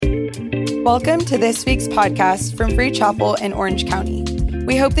Welcome to this week's podcast from Free Chapel in Orange County.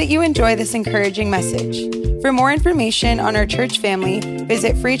 We hope that you enjoy this encouraging message. For more information on our church family,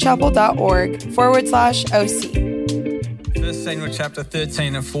 visit freechapel.org/OC. 1 Samuel chapter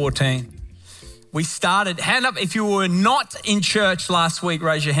 13 and 14. We started, hand up if you were not in church last week,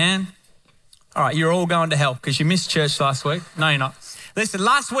 raise your hand. All right, you're all going to hell because you missed church last week. No, you're not. Listen,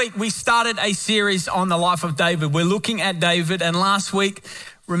 last week we started a series on the life of David. We're looking at David, and last week,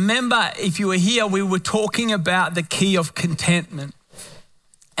 remember, if you were here, we were talking about the key of contentment.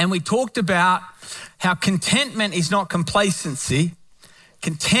 And we talked about how contentment is not complacency.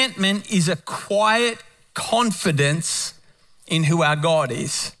 Contentment is a quiet confidence in who our God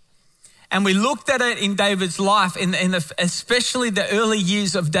is. And we looked at it in David's life, especially the early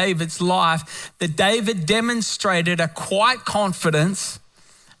years of David's life, that David demonstrated a quiet confidence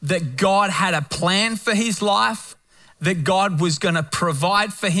that God had a plan for his life, that God was going to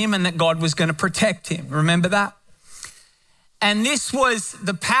provide for him, and that God was going to protect him. Remember that? And this was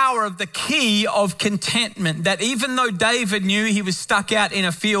the power of the key of contentment, that even though David knew he was stuck out in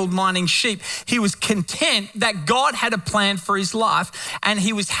a field minding sheep, he was content that God had a plan for his life, and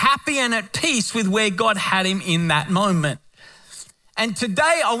he was happy and at peace with where God had him in that moment. And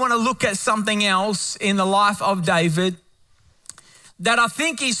today I want to look at something else in the life of David that I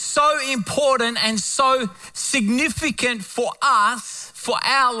think is so important and so significant for us, for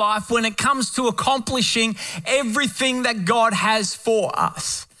our life, when it comes to accomplishing everything that God has for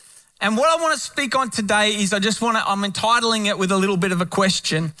us. And what I want to speak on today is I'm entitling it with a little bit of a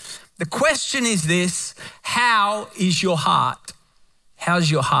question. The question is this: how is your heart? How's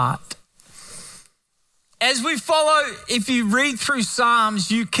your heart? As we follow, if you read through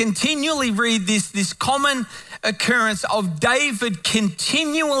Psalms, you continually read this common occurrence of David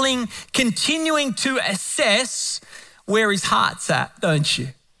continuing to assess where his heart's at, don't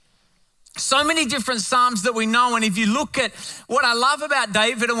you? So many different Psalms that we know, and if you look at what I love about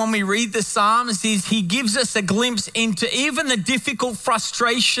David and when we read the Psalms is he gives us a glimpse into even the difficult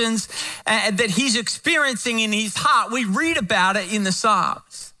frustrations that he's experiencing in his heart. We read about it in the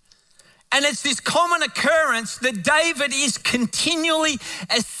Psalms. And it's this common occurrence that David is continually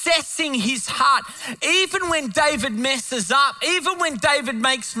assessing his heart. Even when David messes up, even when David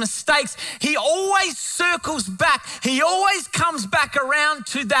makes mistakes, he always circles back. He always comes back around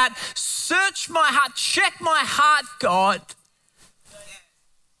to that, search my heart, check my heart, God.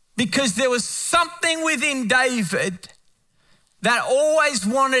 Because there was something within David that always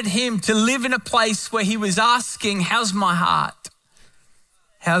wanted him to live in a place where he was asking, how's my heart?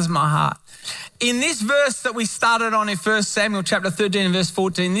 How's my heart? In this verse that we started on in 1 Samuel chapter 13 and verse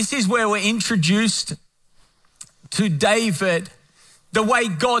 14, this is where we're introduced to David the way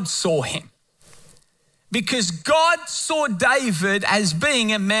God saw him. Because God saw David as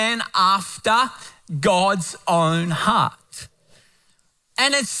being a man after God's own heart.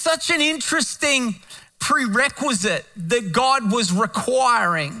 And it's such an interesting prerequisite that God was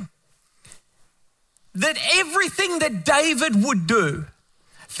requiring, that everything that David would do,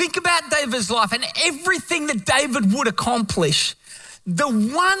 think about David's life and everything that David would accomplish. The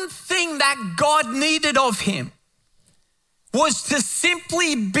one thing that God needed of him was to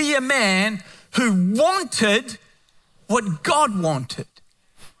simply be a man who wanted what God wanted.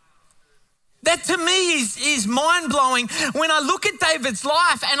 That to me is mind-blowing when I look at David's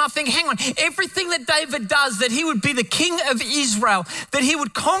life and I think, hang on, everything that David does, that he would be the king of Israel, that he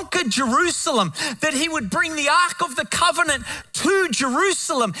would conquer Jerusalem, that he would bring the Ark of the Covenant to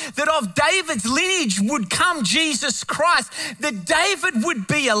Jerusalem, that of David's lineage would come Jesus Christ, that David would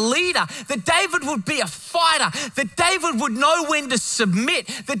be a leader, that David would be a fighter, that David would know when to submit,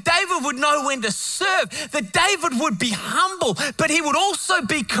 that David would know when to serve, that David would be humble, but he would also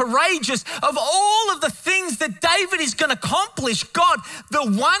be courageous. Of all of the things that David is going to accomplish, God, the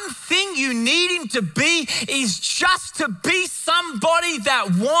one thing you need him to be is just to be somebody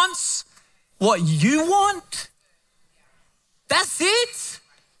that wants what you want. That's it.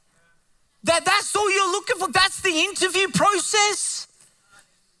 That's all you're looking for. That's the interview process.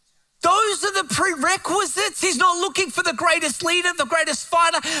 Those are the prerequisites. He's not looking for the greatest leader, the greatest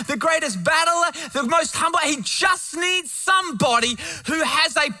fighter, the greatest battler, the most humble. He just needs somebody who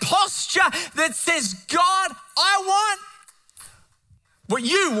has a posture that says, God, I want what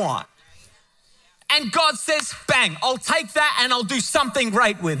you want. And God says, bang, I'll take that and I'll do something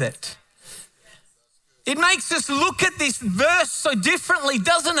great with it. It makes us look at this verse so differently,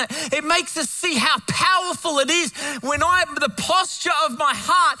 doesn't it? It makes us see how powerful it is when the posture of my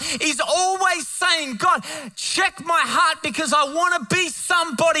heart is always saying, God, check my heart because I want to be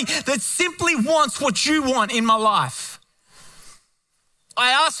somebody that simply wants what you want in my life.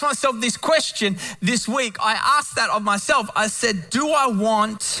 I asked myself this question this week. I asked that of myself. I said, do I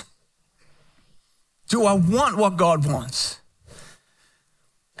want what God wants?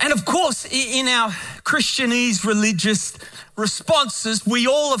 And of course, in our Christianese religious responses, we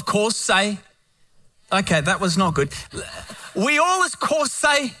all, of course, say, okay, that was not good. We all, of course,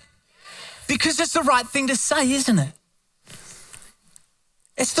 say, because it's the right thing to say, isn't it?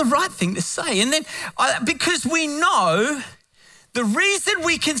 It's the right thing to say. And then because we know, the reason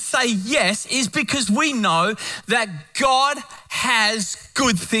we can say yes is because we know that God has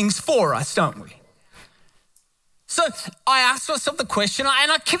good things for us, don't we? So I asked myself the question,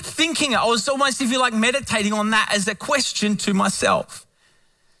 and I kept thinking, I was almost, if you like, meditating on that as a question to myself.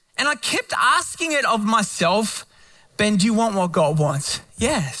 And I kept asking it of myself, Ben, do you want what God wants?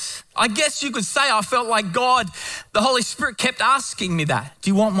 Yes. I guess you could say I felt like God, the Holy Spirit kept asking me that. Do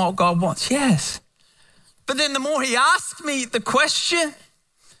you want what God wants? Yes. But then the more he asked me the question,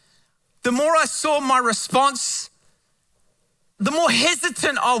 the more I saw my response, the more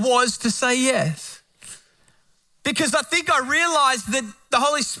hesitant I was to say yes. Because I think I realized that the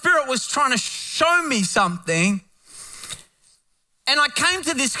Holy Spirit was trying to show me something. And I came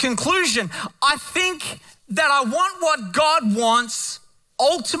to this conclusion. I think that I want what God wants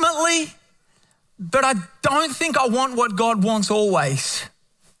ultimately, but I don't think I want what God wants always.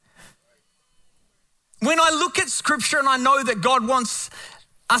 When I look at scripture and I know that God wants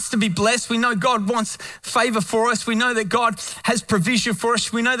us to be blessed, we know God wants favor for us, we know that God has provision for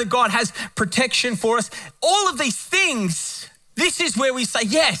us, we know that God has protection for us, all of these things, this is where we say,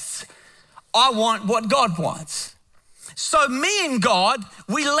 yes, I want what God wants. So me and God,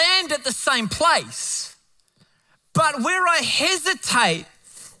 we land at the same place. But where I hesitate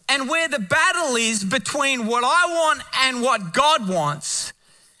and where the battle is between what I want and what God wants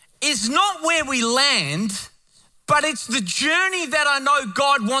is not where we land, but it's the journey that I know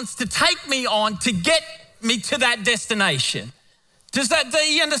God wants to take me on to get me to that destination. Do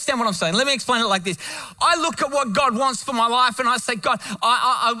you understand what I'm saying? Let me explain it like this. I look at what God wants for my life and I say, God,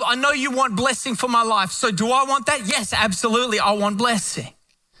 I know you want blessing for my life. So do I want that? Yes, absolutely. I want blessing.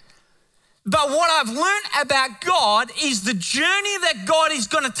 But what I've learned about God is the journey that God is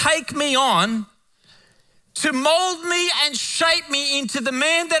going to take me on to mold me and shape me into the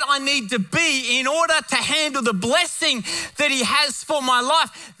man that I need to be in order to handle the blessing that he has for my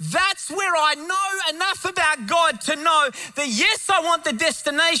life. That's where I know enough about God to know that yes, I want the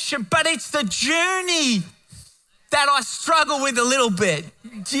destination, but it's the journey that I struggle with a little bit.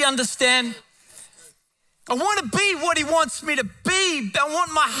 Do you understand? I want to be what he wants me to be. I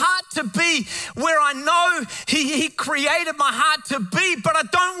want my heart to be where I know he created my heart to be, but I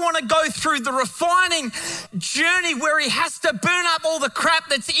don't want to go through the refining journey where he has to burn up all the crap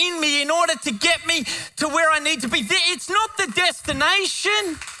that's in me in order to get me to where I need to be. It's not the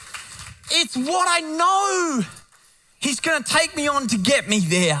destination. It's what I know he's going to take me on to get me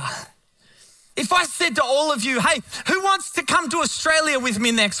there. If I said to all of you, hey, who wants to come to Australia with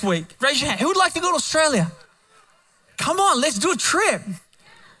me next week? Raise your hand. Who would like to go to Australia? Come on, let's do a trip.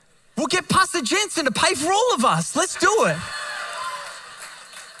 We'll get Pastor Jensen to pay for all of us. Let's do it.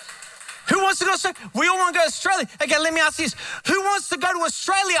 Who wants to go to Australia? We all want to go to Australia. Okay, let me ask you this. Who wants to go to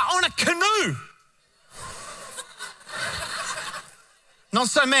Australia on a canoe? Not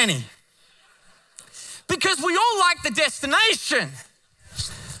so many. Because we all like the destination.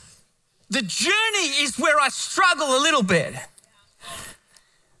 The journey is where I struggle a little bit.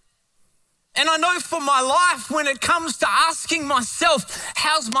 And I know for my life, when it comes to asking myself,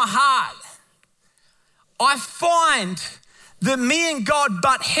 how's my heart? I find that me and God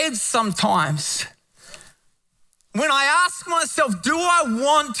butt heads sometimes. When I ask myself, do I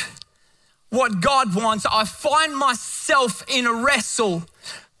want what God wants? I find myself in a wrestle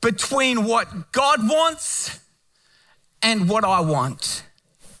between what God wants and what I want.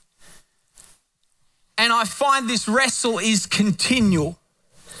 And I find this wrestle is continual.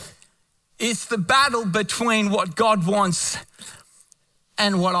 It's the battle between what God wants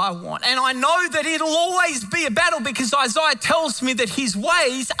and what I want. And I know that it'll always be a battle because Isaiah tells me that his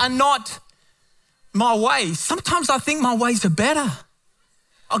ways are not my ways. Sometimes I think my ways are better.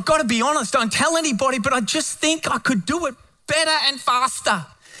 I've got to be honest, don't tell anybody, but I just think I could do it better and faster.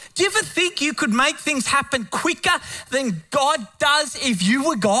 Do you ever think you could make things happen quicker than God does if you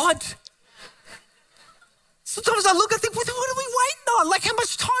were God? Sometimes I look and think, what are we waiting on? Like, how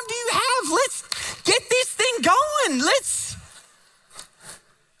much time do you have? Let's get this thing going.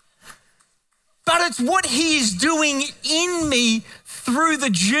 But it's what he is doing in me through the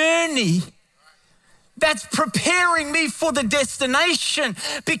journey that's preparing me for the destination,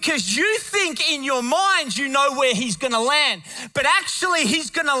 because you think in your mind you know where he's going to land, but actually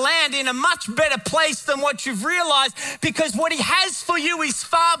he's going to land in a much better place than what you've realized, because what he has for you is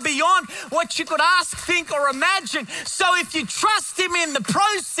far beyond what you could ask, think, or imagine. So if you trust him in the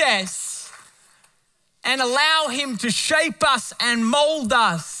process and allow him to shape us and mold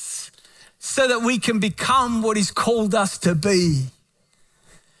us so that we can become what he's called us to be.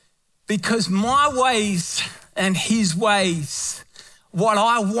 Because my ways and his ways, what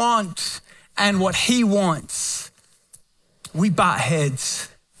I want and what he wants, we butt heads.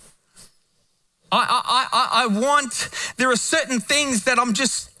 There are certain things that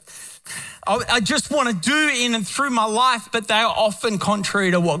I just want to do in and through my life, but they are often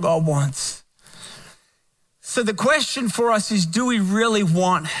contrary to what God wants. So the question for us is, do we really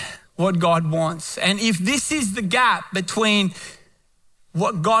want what God wants? And if this is the gap between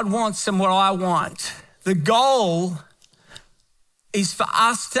what God wants and what I want, the goal is for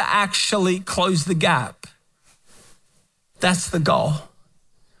us to actually close the gap. That's the goal.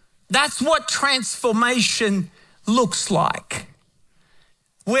 That's what transformation looks like,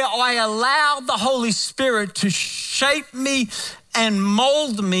 where I allow the Holy Spirit to shape me and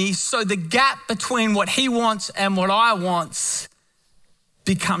mold me so the gap between what he wants and what I want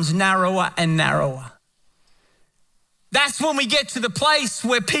becomes narrower and narrower. That's when we get to the place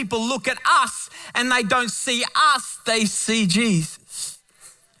where people look at us and they don't see us, they see Jesus.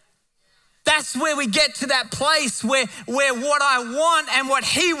 That's where we get to that place where what I want and what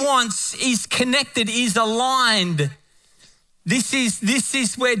he wants is connected, is aligned. This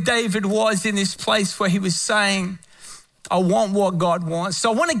is where David was, in this place where he was saying, I want what God wants.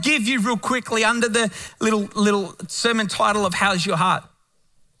 So I want to give you real quickly, under the little sermon title of How's Your Heart,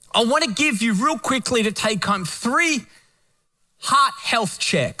 I want to give you real quickly to take home 3 heart health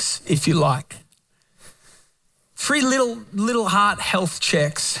checks, if you like. 3 little heart health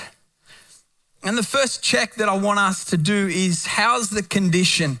checks. And the first check that I want us to do is, how's the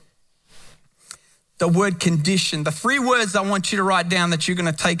condition? The word condition. The 3 words I want you to write down that you're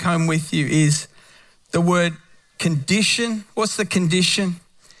going to take home with you is the word condition. What's the condition?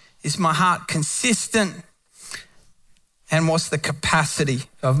 Is my heart consistent? And what's the capacity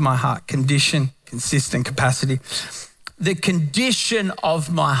of my heart? Condition, consistent, capacity. The condition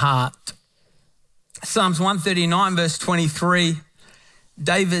of my heart. Psalms 139 verse 23,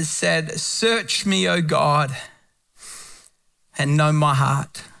 David said, search me, O God, and know my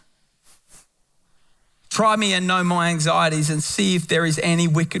heart. Try me and know my anxieties, and see if there is any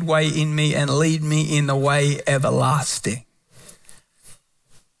wicked way in me, and lead me in the way everlasting.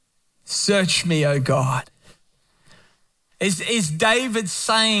 Search me, O God. Is David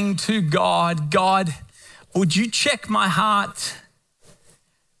saying to God, God, would you check my heart?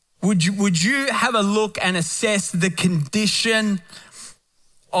 Would you have a look and assess the condition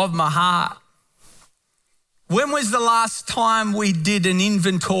of my heart? When was the last time we did an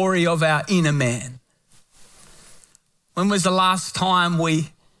inventory of our inner man? When was the last time we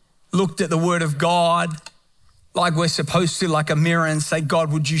looked at the Word of God like we're supposed to, like a mirror, and say,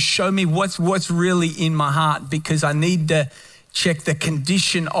 God, would you show me what's really in my heart? Because I need to check the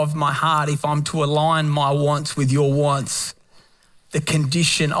condition of my heart if I'm to align my wants with your wants. The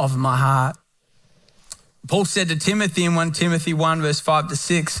condition of my heart. Paul said to Timothy in 1 Timothy 1 verse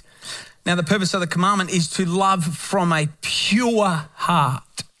 5-6, now the purpose of the commandment is to love from a pure heart.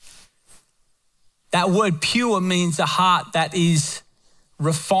 That word pure means a heart that is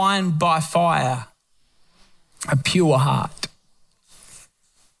refined by fire, a pure heart.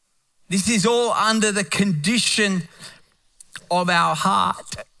 This is all under the condition of our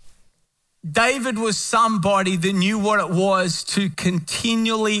heart. David was somebody that knew what it was to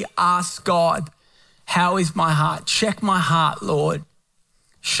continually ask God, how is my heart? Check my heart, Lord.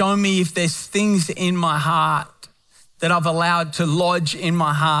 Show me if there's things in my heart that I've allowed to lodge in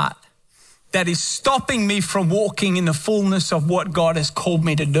my heart that is stopping me from walking in the fullness of what God has called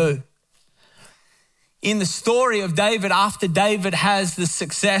me to do. In the story of David, after David has the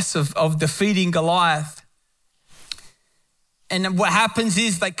success of defeating Goliath, and what happens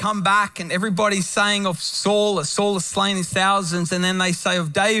is they come back and everybody's saying of Saul has slain his thousands, and then they say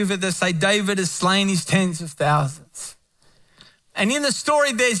of David, they say David has slain his tens of thousands. And in the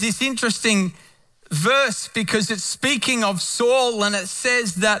story, there's this interesting verse because it's speaking of Saul, and it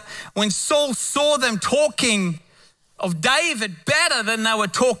says that when Saul saw them talking of David better than they were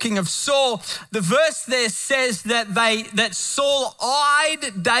talking of Saul, the verse there says that Saul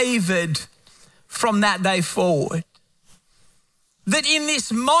eyed David from that day forward. That in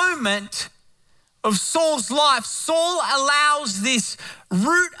this moment of Saul's life, Saul allows this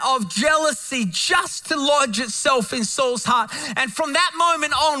root of jealousy just to lodge itself in Saul's heart. And from that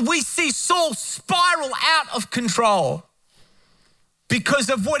moment on, we see Saul spiral out of control because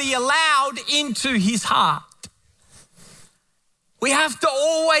of what he allowed into his heart. We have to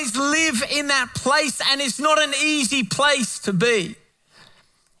always live in that place, and it's not an easy place to be.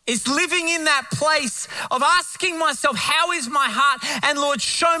 It's living in that place of asking myself, how is my heart? And Lord,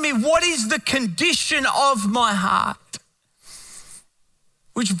 show me what is the condition of my heart.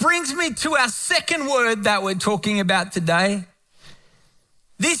 Which brings me to our second word that we're talking about today.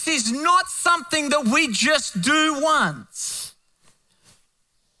 This is not something that we just do once.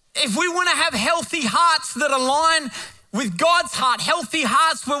 If we want to have healthy hearts that align with God's heart, healthy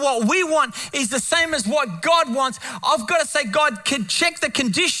hearts where what we want is the same as what God wants, I've got to say, God can check the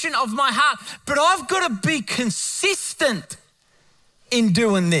condition of my heart, but I've got to be consistent in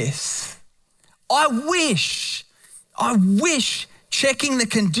doing this. I wish checking the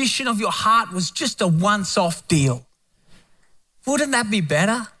condition of your heart was just a once-off deal. Wouldn't that be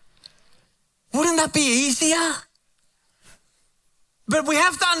better? Wouldn't that be easier? But we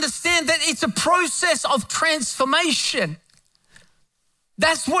have to understand that it's a process of transformation.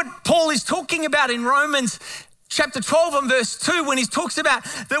 That's what Paul is talking about in Romans chapter 12 and verse 2 when he talks about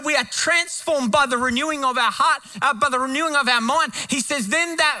that we are transformed by the renewing of our heart, by the renewing of our mind. He says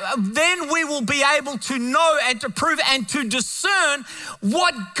then we will be able to know and to prove and to discern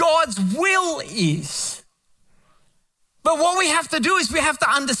what God's will is. But what we have to do is we have to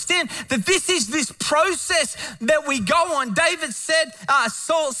understand that this is this process that we go on. David's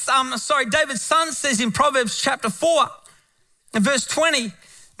son says in Proverbs chapter 4, in verse 20,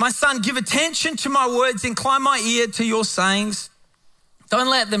 my son, give attention to my words, incline my ear to your sayings. Don't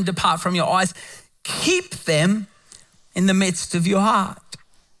let them depart from your eyes. Keep them in the midst of your heart.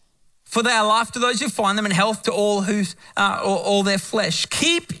 For they are life to those who find them and health to all their flesh.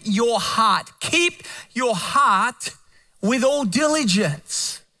 Keep your heart with all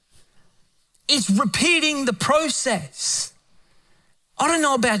diligence. It's repeating the process. I don't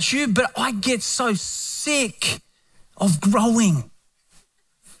know about you, but I get so sick of growing.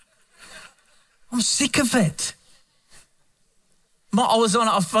 I'm sick of it. I was on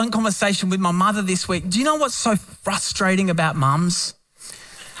a phone conversation with my mother this week. Do you know what's so frustrating about mums?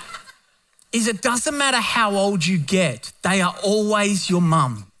 Is it doesn't matter how old you get, they are always your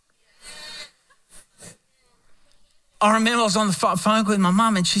mum. I remember I was on the phone with my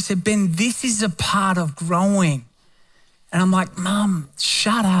mum and she said, Ben, this is a part of growing. And I'm like, Mum,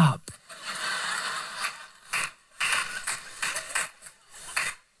 shut up.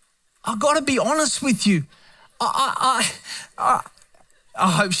 I've got to be honest with you. I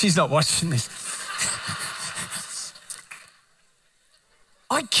hope she's not watching this.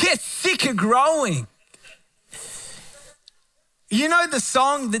 I get sick of growing. You know the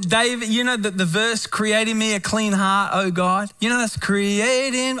song that David, you know the verse, creating me a clean heart, oh God? You know that's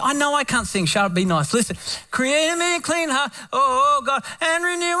creating, I know I can't sing, shut up, be nice. Listen, creating me a clean heart, oh God, and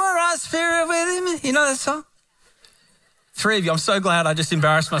renew a right spirit within me. You know that song? 3 of you, I'm so glad I just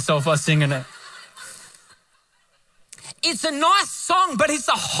embarrassed myself by singing it. It's a nice song, but it's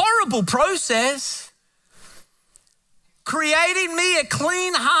a horrible process. Creating me a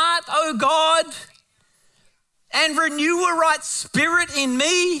clean heart, oh God, and renew a right spirit in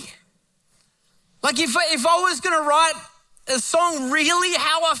me. Like if I was going to write a song really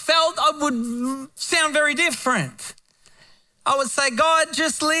how I felt, I would sound very different. I would say, God,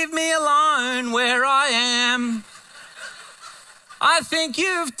 just leave me alone where I am. I think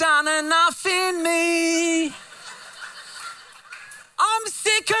you've done enough in me. I'm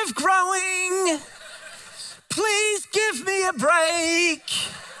sick of growing. Please give me a break.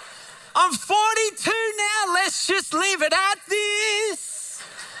 I'm 42 now, let's just leave it at this.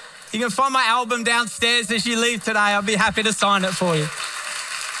 You can find my album downstairs as you leave today. I'll be happy to sign it for you.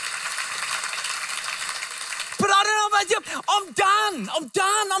 But I don't know about you, I'm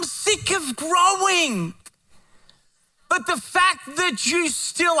done. I'm sick of growing. But the fact that you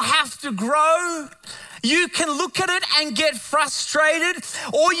still have to grow, you can look at it and get frustrated,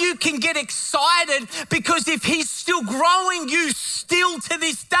 or you can get excited because if he's still growing you still to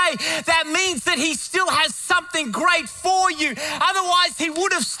this day, that means that he still has something great for you. Otherwise, he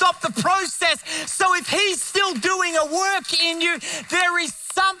would have stopped the process. So if he's still doing a work in you, there is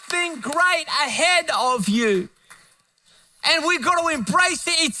something great ahead of you. And we've got to embrace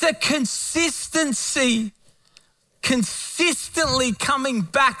it. It's a consistency. Consistently coming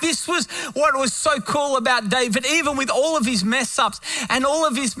back. This was what was so cool about David. Even with all of his mess ups and all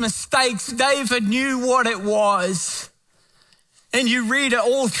of his mistakes, David knew what it was. And you read it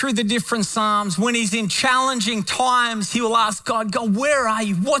all through the different Psalms. When he's in challenging times, he will ask God, God, where are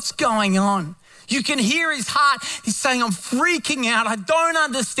you? What's going on? You can hear his heart. He's saying, I'm freaking out. I don't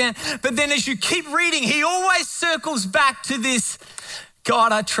understand. But then as you keep reading, he always circles back to this,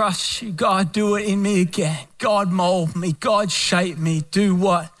 God, I trust you. God, do it in me again. God, mold me. God, shape me. Do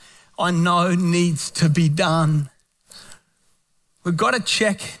what I know needs to be done. We've got to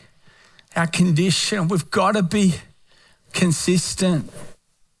check our condition. We've got to be consistent.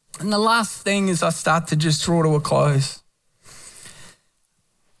 And the last thing is I start to just draw to a close.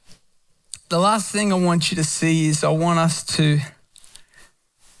 The last thing I want you to see is I want us to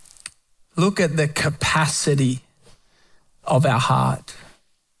look at the capacity of our heart.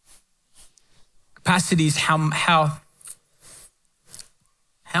 Capacity is how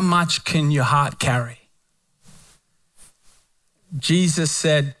much can your heart carry? Jesus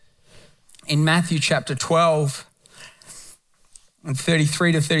said in Matthew chapter 12 and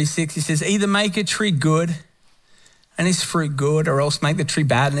 33 to 36, he says, either make a tree good and its fruit good, or else make the tree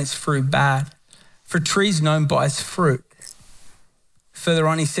bad and its fruit bad. For a tree is known by its fruit. Further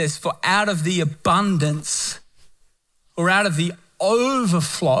on he says, for out of the abundance or out of the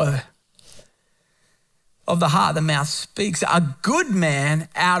overflow of the heart, the mouth speaks. A good man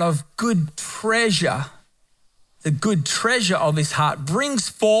out of good treasure, the good treasure of his heart, brings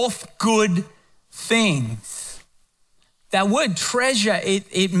forth good things. That word treasure,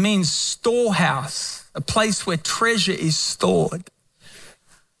 it means storehouse, a place where treasure is stored.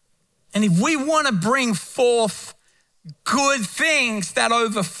 And if we want to bring forth good things that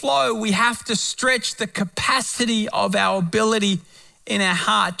overflow, we have to stretch the capacity of our ability in our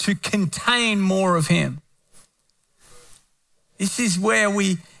heart to contain more of him. This is where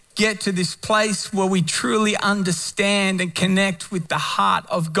we get to this place where we truly understand and connect with the heart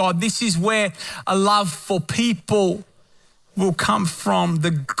of God. This is where a love for people will come from.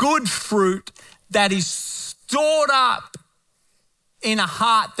 The good fruit that is stored up in a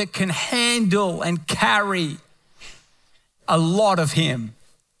heart that can handle and carry a lot of him.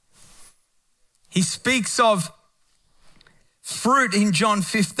 He speaks of fruit in John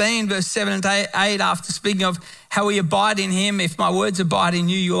 15, verse 7 and 8, after speaking of how we abide in him. If my words abide in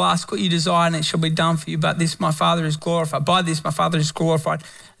you, you'll ask what you desire and it shall be done for you. But this my Father is glorified. By this my Father is glorified,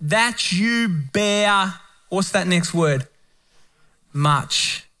 that you bear, what's that next word?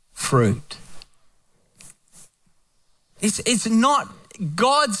 Much fruit. It's not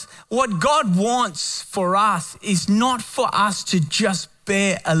what God wants for us is not for us to just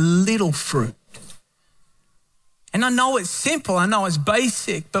bear a little fruit. And I know it's simple, I know it's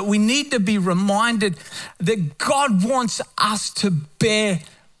basic, but we need to be reminded that God wants us to bear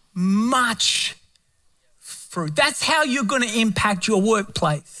much fruit. That's how you're going to impact your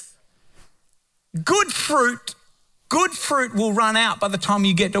workplace. Good fruit will run out by the time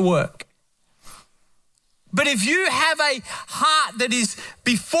you get to work. But if you have a heart that is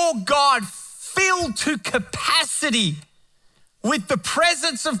before God filled to capacity with the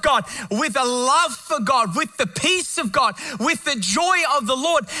presence of God, with a love for God, with the peace of God, with the joy of the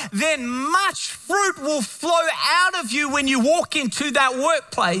Lord, then much fruit will flow out of you when you walk into that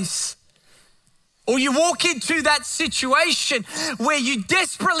workplace. Or you walk into that situation where you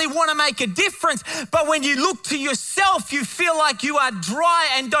desperately want to make a difference, but when you look to yourself, you feel like you are dry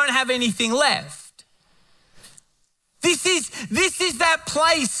and don't have anything left. This is that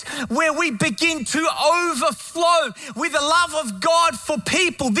place where we begin to overflow with the love of God for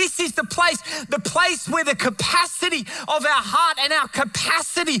people. This is the place where the capacity of our heart and our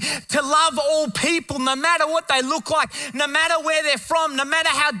capacity to love all people, no matter what they look like, no matter where they're from, no matter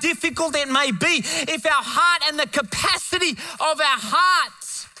how difficult it may be, if our heart and the capacity of our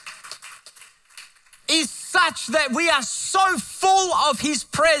hearts is such that we are so full of his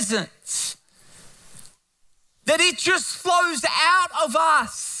presence that it just flows out of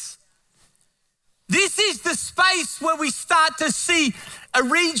us. This is the space where we start to see a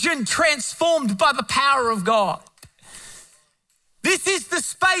region transformed by the power of God. This is the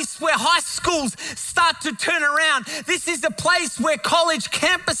space where high schools start to turn around. This is the place where college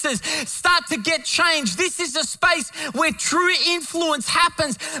campuses start to get changed. This is a space where true influence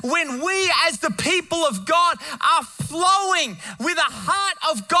happens when we as the people of God are flowing with a heart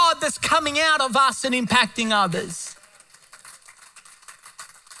of God that's coming out of us and impacting others.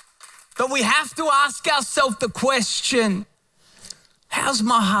 But we have to ask ourselves the question, how's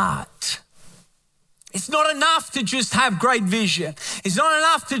my heart? It's not enough to just have great vision. It's not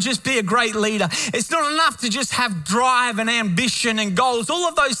enough to just be a great leader. It's not enough to just have drive and ambition and goals. All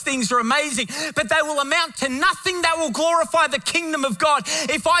of those things are amazing, but they will amount to nothing that will glorify the kingdom of God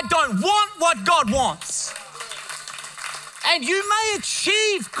if I don't want what God wants. And you may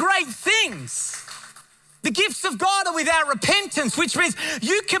achieve great things. The gifts of God are without repentance, which means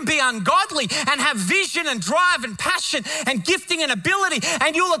you can be ungodly and have vision and drive and passion and gifting and ability,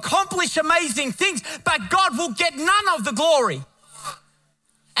 and you'll accomplish amazing things, but God will get none of the glory.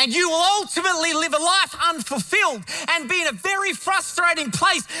 And you will ultimately live a life unfulfilled and be in a very frustrating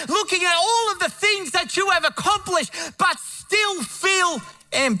place, looking at all of the things that you have accomplished, but still feel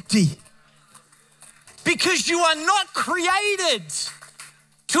empty. Because you are not created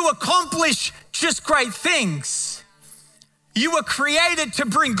to accomplish just great things. You were created to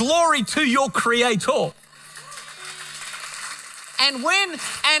bring glory to your Creator. And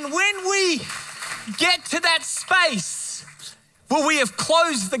when we get to that space where we have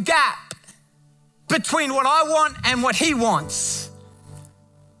closed the gap between what I want and what He wants,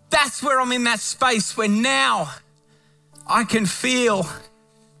 that's where I'm in that space where now I can feel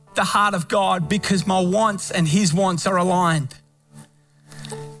the heart of God because my wants and His wants are aligned.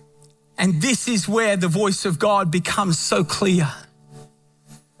 And this is where the voice of God becomes so clear.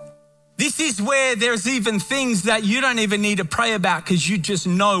 This is where there's even things that you don't even need to pray about because you just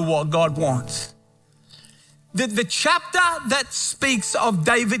know what God wants. The chapter that speaks of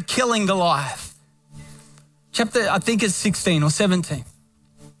David killing Goliath, chapter, I think it's 16 or 17.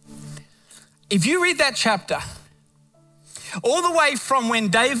 If you read that chapter, all the way from when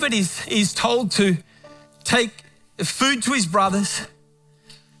David is told to take food to his brothers,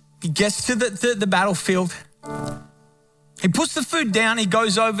 he gets to the battlefield. He puts the food down. He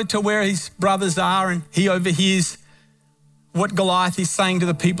goes over to where his brothers are and he overhears what Goliath is saying to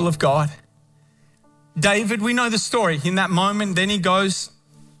the people of God. David, we know the story. In that moment, then he goes,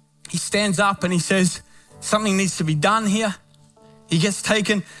 he stands up and he says, something needs to be done here. He gets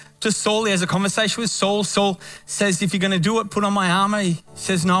taken to Saul. He has a conversation with Saul. Saul says, if you're going to do it, put on my armor. He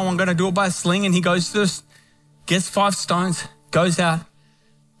says, no, I'm going to do it by a sling. And he goes to this, gets 5 stones, goes out,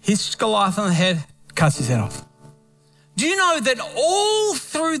 hits Goliath on the head, cuts his head off. Do you know that all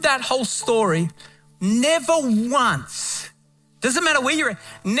through that whole story, never once, doesn't matter where you're at,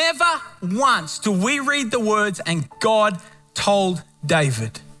 never once do we read the words, and God told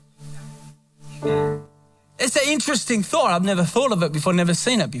David. It's an interesting thought. I've never thought of it before, never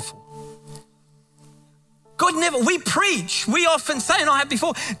seen it before. God never, we preach, we often say, and I have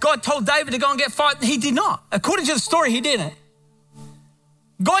before, God told David to go and get fight. He did not. According to the story, he didn't.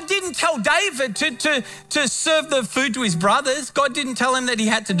 God didn't tell David to serve the food to his brothers. God didn't tell him that he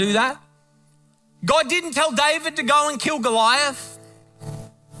had to do that. God didn't tell David to go and kill Goliath.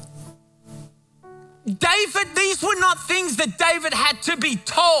 David, these were not things that David had to be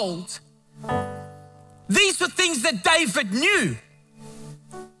told. These were things that David knew.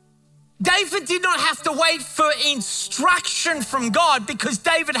 David did not have to wait for instruction from God because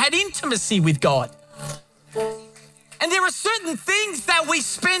David had intimacy with God. And there are certain things that we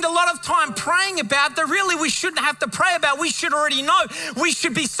spend a lot of time praying about that really we shouldn't have to pray about. We should already know. We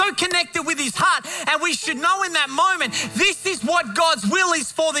should be so connected with His heart, and we should know in that moment, this is what God's will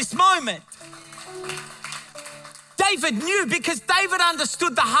is for this moment. David knew because David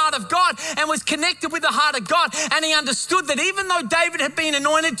understood the heart of God and was connected with the heart of God. And he understood that even though David had been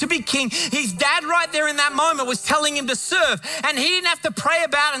anointed to be king, his dad right there in that moment was telling him to serve. And he didn't have to pray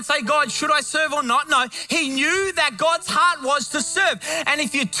about and say, God, should I serve or not? No, he knew that God's heart was to serve. And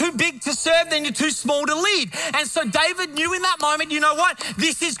if you're too big to serve, then you're too small to lead. And so David knew in that moment, you know what?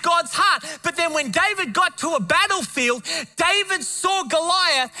 This is God's heart. But then when David got to a battlefield, David saw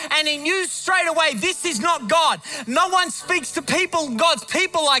Goliath and he knew straight away, this is not God. No one speaks to people, God's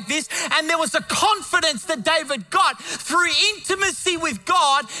people, like this. And there was a confidence that David got through intimacy with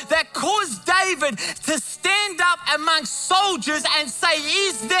God that caused David to stand up amongst soldiers and say,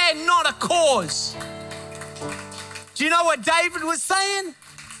 is there not a cause? Do you know what David was saying?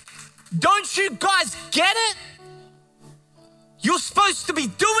 Don't you guys get it? You're supposed to be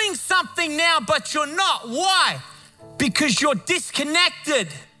doing something now, but you're not. Why? Because you're disconnected.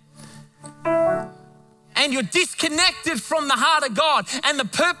 And you're disconnected from the heart of God and the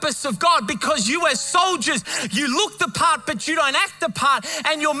purpose of God, because you as soldiers, you look the part, but you don't act the part,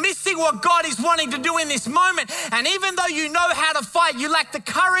 and you're missing what God is wanting to do in this moment. And even though you know how to fight, you lack the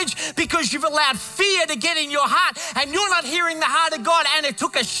courage because you've allowed fear to get in your heart, and you're not hearing the heart of God. And it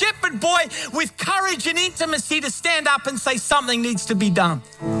took a shepherd boy with courage and intimacy to stand up and say something needs to be done.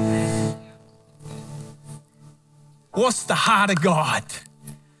 What's the heart of God?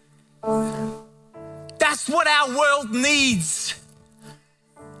 That's what our world needs.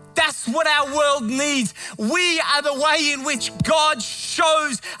 That's what our world needs. We are the way in which God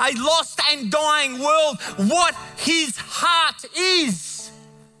shows a lost and dying world what His heart is.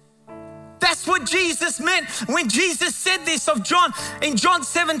 That's what Jesus meant when Jesus said this of John in John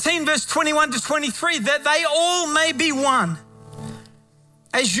 17, verse 21 to 23, that they all may be one.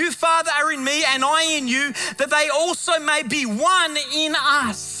 As you, Father, are in me and I in you, that they also may be one in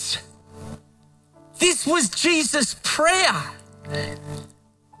us. This was Jesus' prayer,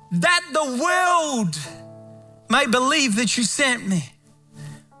 that the world may believe that you sent me.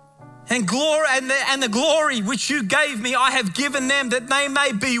 And the glory which you gave me, I have given them, that they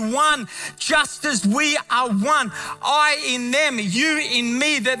may be one, just as we are one. I in them, you in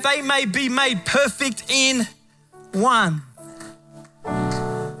me, that they may be made perfect in one.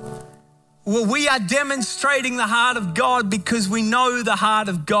 Well, we are demonstrating the heart of God because we know the heart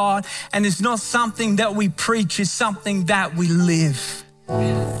of God, and it's not something that we preach, it's something that we live.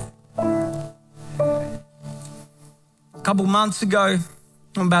 A couple months ago,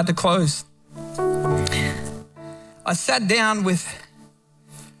 I'm about to close, I sat down with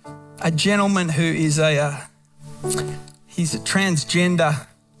a gentleman who is he's a transgender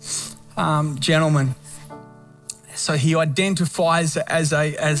gentleman. So he identifies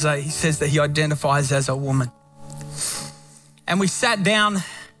he says that he identifies as a woman. And we sat down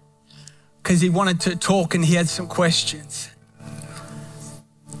because he wanted to talk and he had some questions.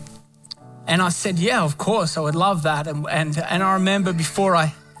 And I said, yeah, of course, I would love that. And I remember before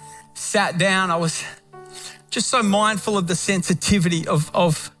I sat down, I was just so mindful of the sensitivity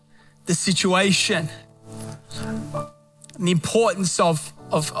of the situation and the importance of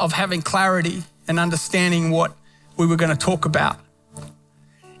having clarity and understanding what we were going to talk about.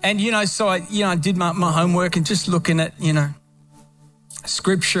 And, so I did my homework and just looking at,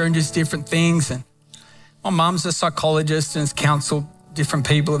 scripture and just different things. And my mum's a psychologist and has counseled different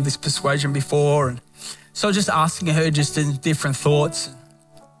people of this persuasion before. And so I was just asking her just in different thoughts.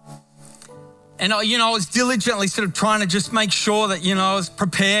 And, I was diligently sort of trying to just make sure that, I was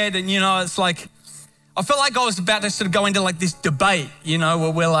prepared. And, it's like, I felt like I was about to sort of go into like this debate,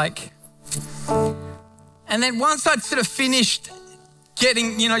 where we're like, and then once I'd sort of finished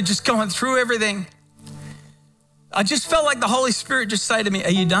getting, just going through everything, I just felt like the Holy Spirit just say to me,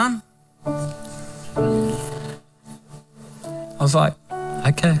 are you done? I was like,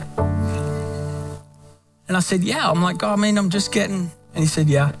 okay. And I said, yeah. I'm like, God, I'm just getting, and he said,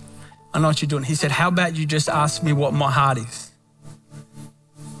 yeah, I know what you're doing. He said, how about you just ask me what my heart is?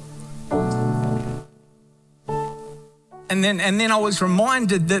 And then I was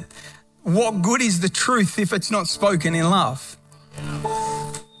reminded that what good is the truth if it's not spoken in love?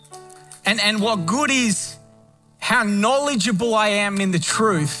 And what good is how knowledgeable I am in the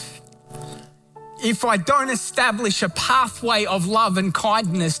truth if I don't establish a pathway of love and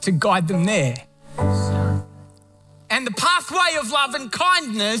kindness to guide them there? And the pathway of love and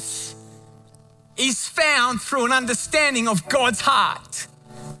kindness is found through an understanding of God's heart.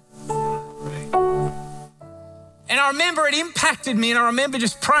 And I remember it impacted me, and I remember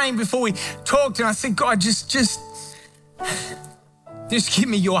just praying before we talked, and I said, God, just give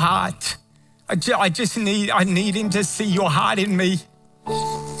me your heart. I need him to see your heart in me.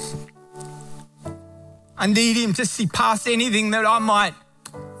 I need him to see past anything that I might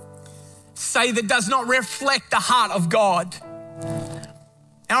say that does not reflect the heart of God.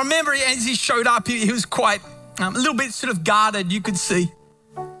 And I remember as he showed up, he was quite a little bit sort of guarded, you could see.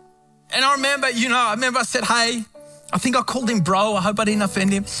 And I remember, I said, hey, I think I called him bro. I hope I didn't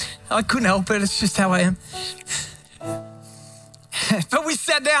offend him. I couldn't help it. It's just how I am. But we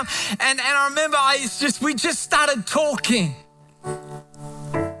sat down and I remember we just started talking.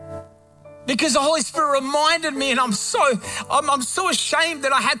 Because the Holy Spirit reminded me, and I'm so ashamed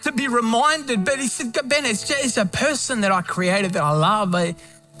that I had to be reminded. But he said, Ben, it's a person that I created that I love. And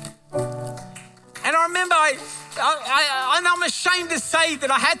I remember I'm ashamed to say that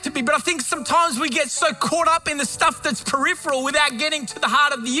I had to be, but I think sometimes we get so caught up in the stuff that's peripheral without getting to the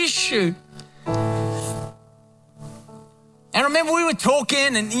heart of the issue. And I remember we were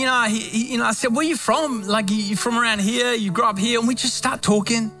talking, and I said, "Where are you from? Like, you from around here? You grew up here?" And we just start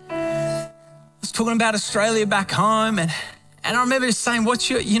talking. I was talking about Australia back home, and I remember just saying, "What's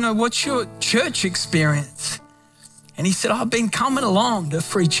your church experience?" And he said, "I've been coming along to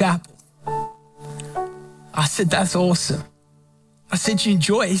Free Chapel." I said, "That's awesome." I said, "You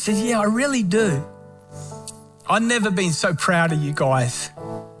enjoy it?" He said, "Yeah, I really do." I've never been so proud of you guys.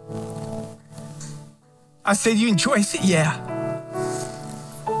 I said, "You enjoy it?" He said, "Yeah."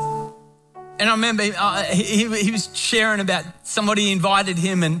 And I remember he was sharing about somebody invited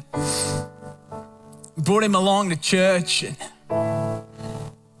him and brought him along to church. And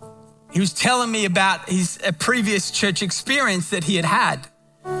he was telling me about his previous church experience that he had had.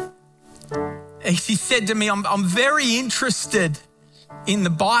 He said to me, I'm very interested in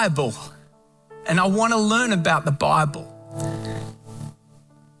the Bible. and I want to learn about the Bible.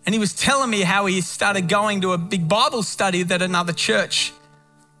 And he was telling me how he started going to a big Bible study that another church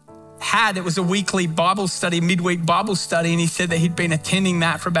had. It was a weekly Bible study, midweek Bible study. And he said that he'd been attending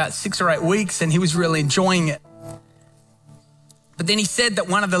that for about 6 or 8 weeks and he was really enjoying it. But then he said that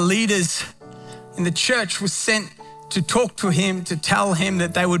one of the leaders in the church was sent to talk to him, to tell him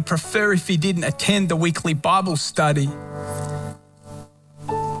that they would prefer if he didn't attend the weekly Bible study,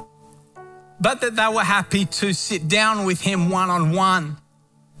 but that they were happy to sit down with him one-on-one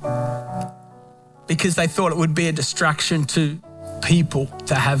because they thought it would be a distraction to people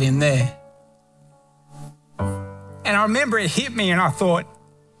to have him there. And I remember it hit me and I thought,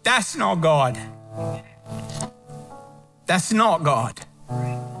 that's not God. That's not God.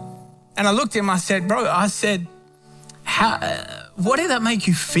 And I looked at him, I said, bro, what did that make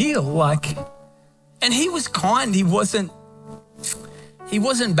you feel like? And he was kind. He wasn't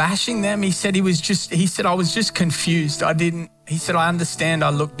bashing them. He said I was just confused. He said, I understand I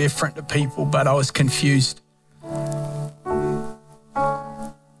look different to people, but I was confused.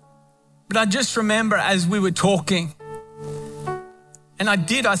 But I just remember as we were talking, and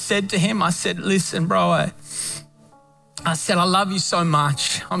I said to him, I said, listen, bro, I said, I love you so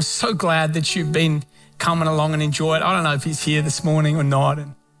much. I'm so glad that you've been coming along and enjoy it. I don't know if he's here this morning or not.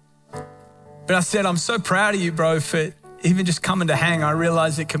 But I said, I'm so proud of you, bro, for even just coming to hang. I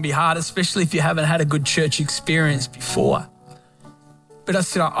realize it can be hard, especially if you haven't had a good church experience before. But I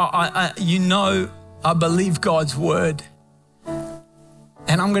said, I believe God's word.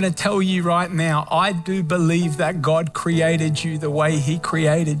 And I'm going to tell you right now, I do believe that God created you the way he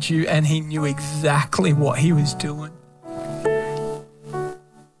created you and he knew exactly what he was doing.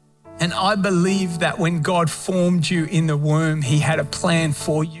 And I believe that when God formed you in the womb, he had a plan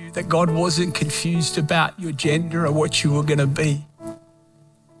for you, that God wasn't confused about your gender or what you were going to be.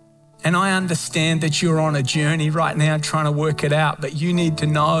 And I understand that you're on a journey right now trying to work it out, but you need to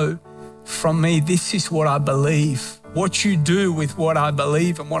know from me, this is what I believe. What you do with what I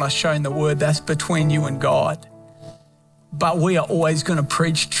believe and what I show in the word, that's between you and God. But we are always going to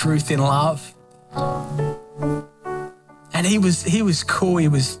preach truth in love. And he was cool. He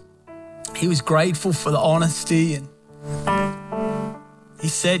was grateful for the honesty, and he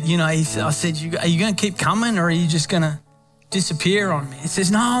said, I said, are you going to keep coming or are you just going to disappear on me? He says,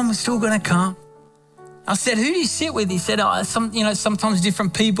 no, I'm still going to come. I said, who do you sit with? He said, sometimes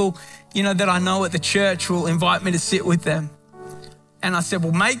different people, that I know at the church will invite me to sit with them. And I said,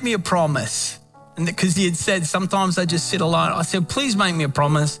 well, make me a promise. And because he had said, sometimes I just sit alone. I said, please make me a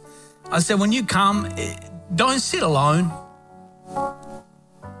promise. I said, when you come, don't sit alone.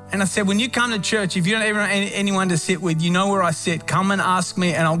 And I said, when you come to church, if you don't ever know anyone to sit with, you know where I sit. Come and ask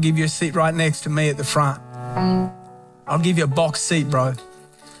me and I'll give you a seat right next to me at the front. I'll give you a box seat, bro.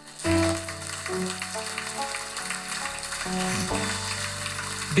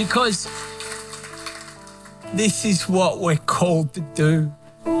 Because this is what we're called to do.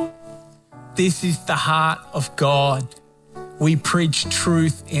 This is the heart of God. We preach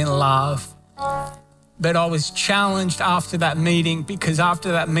truth in love. But I was challenged after that meeting, because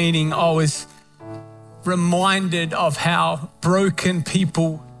after that meeting, I was reminded of how broken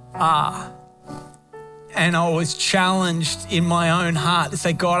people are. And I was challenged in my own heart to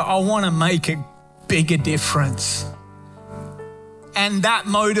say, God, I want to make a bigger difference. And that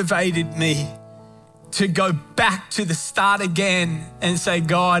motivated me to go back to the start again and say,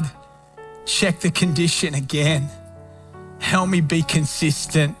 God, check the condition again. Help me be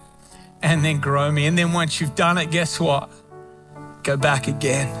consistent and then grow me. And then once you've done it, guess what? Go back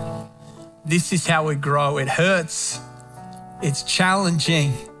again. This is how we grow. It hurts. It's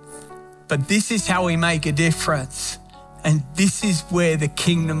challenging. But this is how we make a difference. And this is where the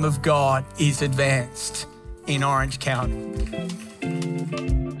kingdom of God is advanced in Orange County.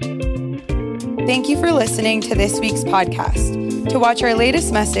 Thank you for listening to this week's podcast. To watch our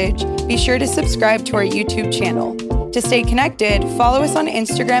latest message, be sure to subscribe to our YouTube channel. To stay connected, follow us on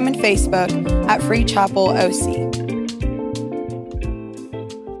Instagram and Facebook at Free Chapel OC.